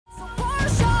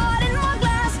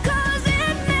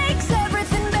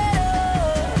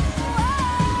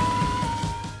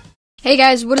Hey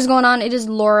guys, what is going on? It is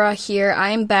Laura here.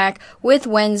 I am back with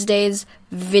Wednesday's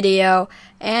video,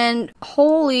 and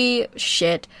holy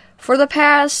shit, for the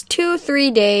past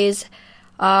 2-3 days,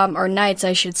 or nights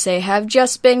I should say, have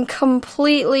just been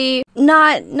completely,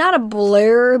 not a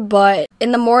blur, but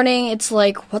in the morning it's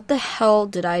like, what the hell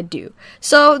did I do?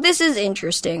 So this is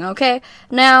interesting, okay?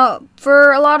 Now,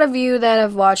 for a lot of you that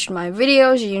have watched my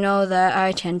videos, you know that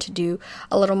I tend to do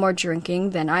a little more drinking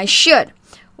than I should,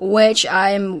 which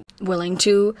I'm willing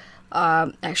to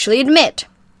actually admit.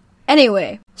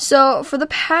 Anyway, so for the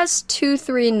past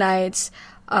 2-3 nights,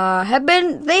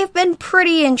 they've been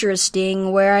pretty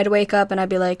interesting, where I'd wake up and I'd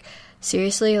be like,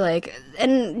 seriously,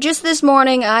 and just this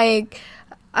morning I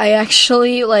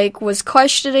actually was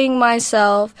questioning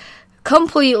myself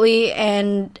completely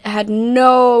and had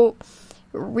no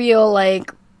real I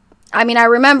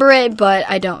remember it, but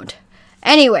I don't.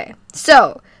 Anyway,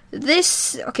 so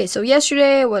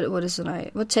yesterday, what is the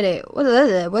night?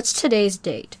 What's today's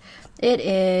date? It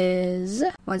is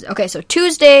Wednesday. Okay, so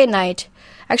Tuesday night.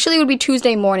 Actually, it would be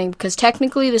Tuesday morning, because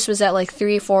technically this was at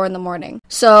 3-4 in the morning.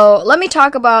 So let me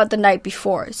talk about the night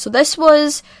before. So this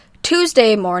was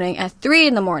Tuesday morning at 3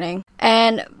 in the morning,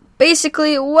 and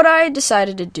basically what I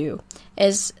decided to do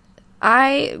is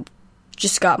I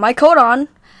just got my coat on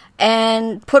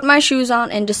and put my shoes on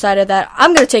and decided that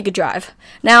I'm gonna take a drive.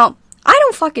 Now, I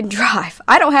don't fucking drive.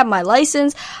 I don't have my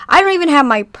license. I don't even have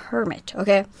my permit,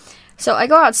 okay? So I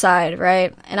go outside,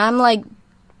 right? And I'm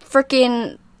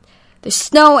freaking, there's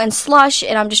snow and slush,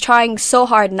 and I'm just trying so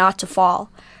hard not to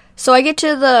fall. So I get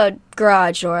to the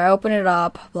garage door, I open it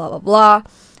up, blah, blah, blah.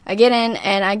 I get in,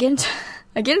 and I get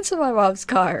into my mom's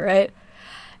car, right?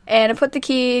 And I put the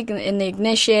key in the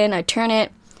ignition, I turn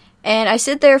it, and I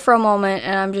sit there for a moment,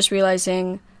 and I'm just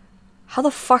realizing, how the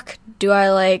fuck do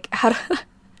I,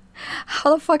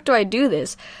 how the fuck do I do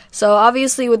this? So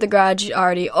obviously with the garage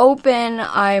already open,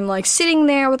 I'm sitting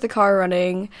there with the car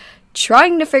running,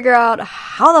 trying to figure out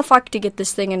how the fuck to get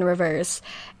this thing in reverse.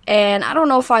 And I don't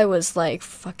know if I was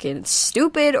fucking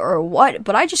stupid or what,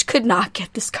 but I just could not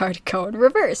get this car to go in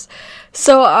reverse.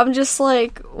 So I'm just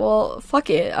well,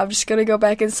 fuck it, I'm just gonna go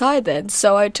back inside then.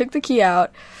 So I took the key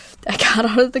out, I got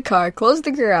out of the car, closed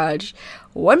the garage,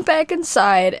 went back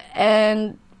inside,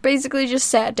 and basically just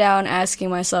sat down asking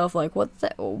myself, where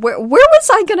was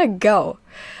I gonna go?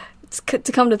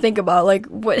 To come to think about,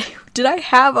 what, did I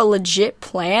have a legit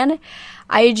plan?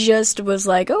 I just was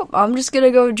oh, I'm just gonna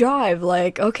go drive.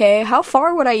 Okay, how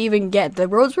far would I even get? The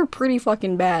roads were pretty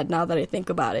fucking bad now that I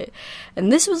think about it.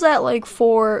 And this was at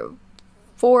 4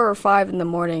 or 5 in the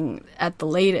morning at the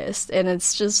latest. And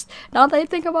it's just, now that I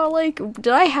think about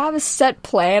did I have a set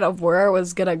plan of where I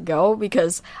was gonna go?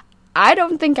 Because I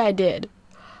don't think I did.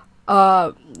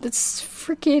 It's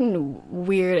freaking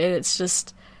weird, and it's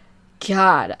just,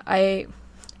 God, I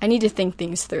need to think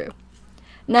things through.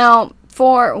 Now,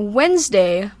 for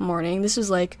Wednesday morning, this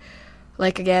was again,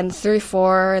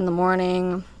 3-4 in the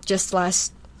morning, just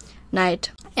last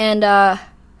night, and,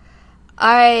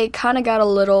 I kind of got a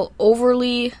little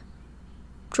overly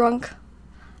drunk,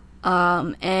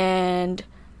 and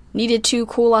needed to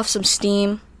cool off some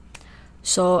steam,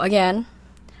 so again,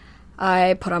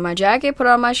 I put on my jacket, put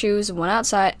on my shoes, went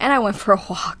outside, and I went for a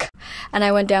walk. And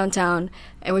I went downtown,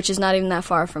 which is not even that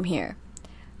far from here.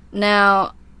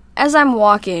 Now, as I'm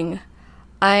walking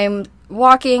and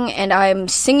I'm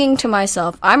singing to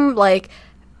myself. I'm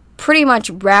pretty much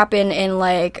rapping in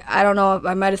I don't know,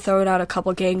 I might have thrown out a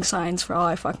couple gang signs for all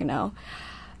I fucking know.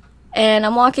 And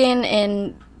I'm walking,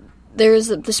 and there's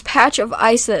this patch of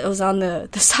ice that was on the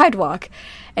sidewalk.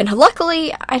 And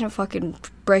luckily, I didn't fucking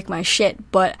break my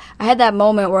shit, but I had that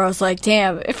moment where I was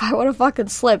damn, if I would have fucking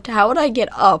slipped, how would I get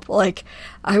up?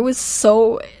 I was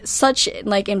such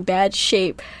in bad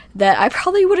shape that I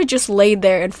probably would have just laid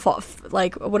there and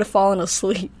would have fallen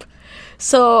asleep.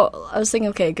 So I was thinking,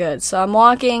 okay, good. So I'm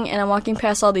walking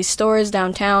past all these stores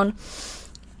downtown,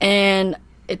 and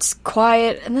it's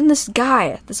quiet, and then this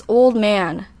old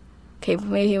man, okay,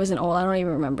 maybe he wasn't old, I don't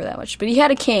even remember that much, but he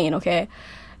had a cane, okay?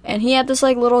 And he had this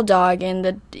little dog,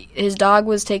 and his dog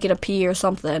was taking a pee or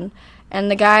something.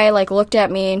 And the guy looked at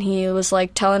me, and he was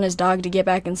telling his dog to get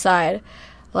back inside.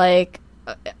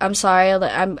 I'm sorry,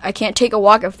 I can't take a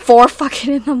walk at 4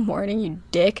 fucking in the morning, you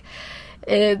dick.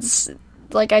 And it's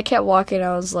I kept walking.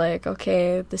 I was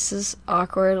okay, this is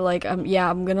awkward.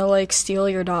 I'm gonna steal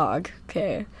your dog.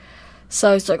 Okay.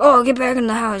 So he's oh, get back in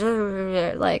the house.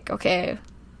 Okay,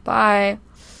 bye.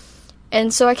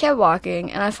 And so I kept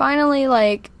walking, and I finally,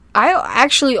 I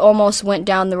actually almost went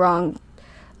down the wrong,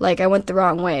 I went the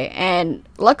wrong way. And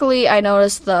luckily, I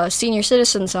noticed the senior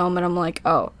citizens home, and I'm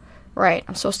oh, right,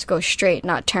 I'm supposed to go straight,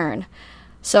 not turn.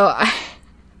 So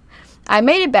I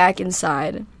made it back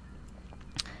inside,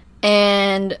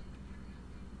 and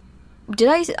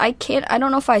I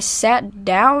don't know if I sat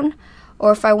down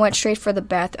or if I went straight for the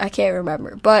bath. I can't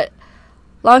remember. But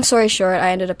long story short,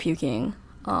 I ended up puking.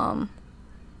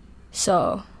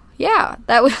 So yeah,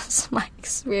 that was my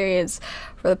experience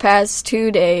for the past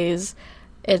 2 days.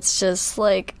 It's just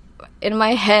like in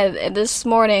my head. And this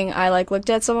morning, I like looked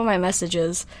at some of my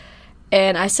messages,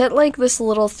 and I sent like this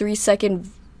little 3-second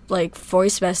like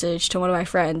voice message to one of my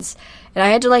friends, and I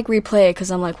had to like replay it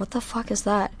because I'm like, what the fuck is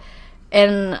that?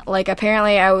 And like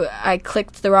apparently I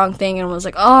clicked the wrong thing and was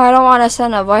like, oh, I don't want to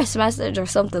send a voice message or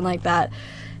something like that.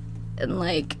 And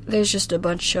like there's just a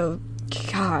bunch of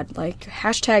God, like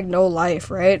hashtag no life,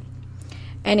 right?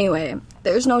 Anyway,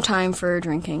 there's no time for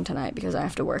drinking tonight because I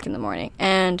have to work in the morning,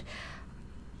 and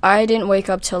I didn't wake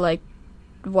up till like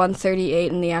 1:38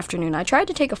 in the afternoon. I tried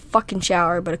to take a fucking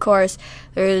shower, but of course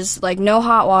there's like no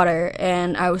hot water,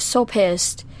 and I was so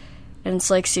pissed. And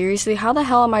it's like, seriously, how the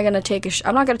hell am I gonna take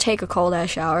I'm not gonna take a cold ass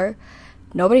shower.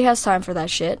 Nobody has time for that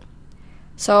shit.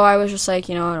 So I was just like,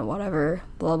 you know, whatever,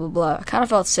 blah blah blah. I kind of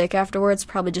felt sick afterwards,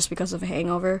 probably just because of a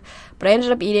hangover, but I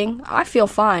ended up eating. I feel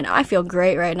fine. I feel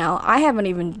great right now. I haven't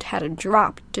even had a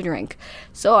drop to drink,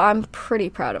 so I'm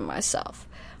pretty proud of myself.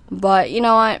 But you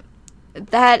know what?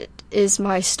 That is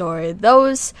my story.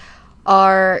 Those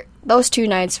 2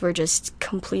 nights were just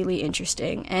completely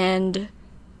interesting, and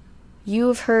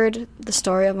you've heard the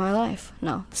story of my life.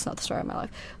 No, it's not the story of my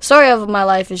life. The story of my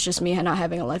life is just me not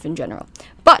having a life in general.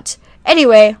 But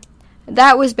anyway,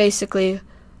 that was basically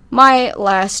my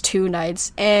last 2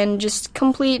 nights, and just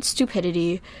complete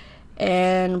stupidity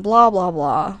and blah blah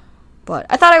blah. But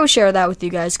I thought I would share that with you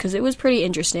guys because it was pretty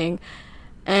interesting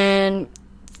and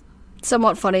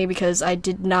somewhat funny because I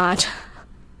did not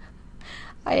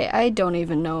I don't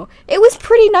even know. It was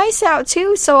pretty nice out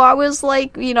too, so I was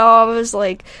like, you know, I was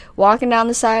like walking down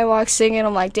the sidewalk singing.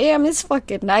 I'm like, damn, it's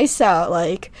fucking nice out.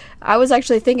 Like, I was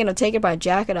actually thinking of taking my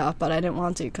jacket off, but I didn't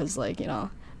want to because, like, you know,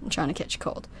 I'm trying to catch a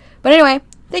cold. But anyway,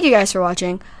 thank you guys for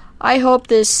watching. I hope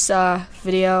this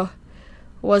video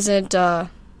wasn't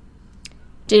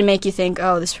didn't make you think,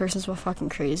 oh, this person's so fucking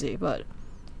crazy. But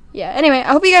yeah, anyway,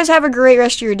 I hope you guys have a great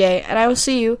rest of your day, and I will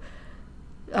see you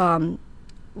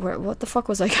what the fuck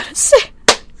was I gonna say?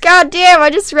 God damn, I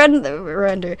just I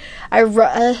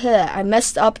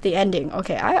messed up the ending.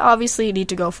 Okay, I obviously need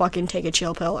to go fucking take a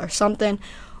chill pill or something,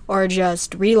 or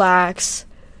just relax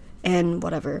and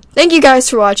whatever. Thank you guys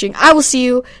for watching. I will see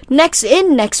you next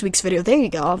week's video. There you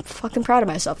go. I'm fucking proud of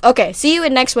myself. Okay, see you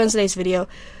in next Wednesday's video.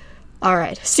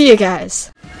 Alright, see you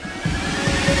guys.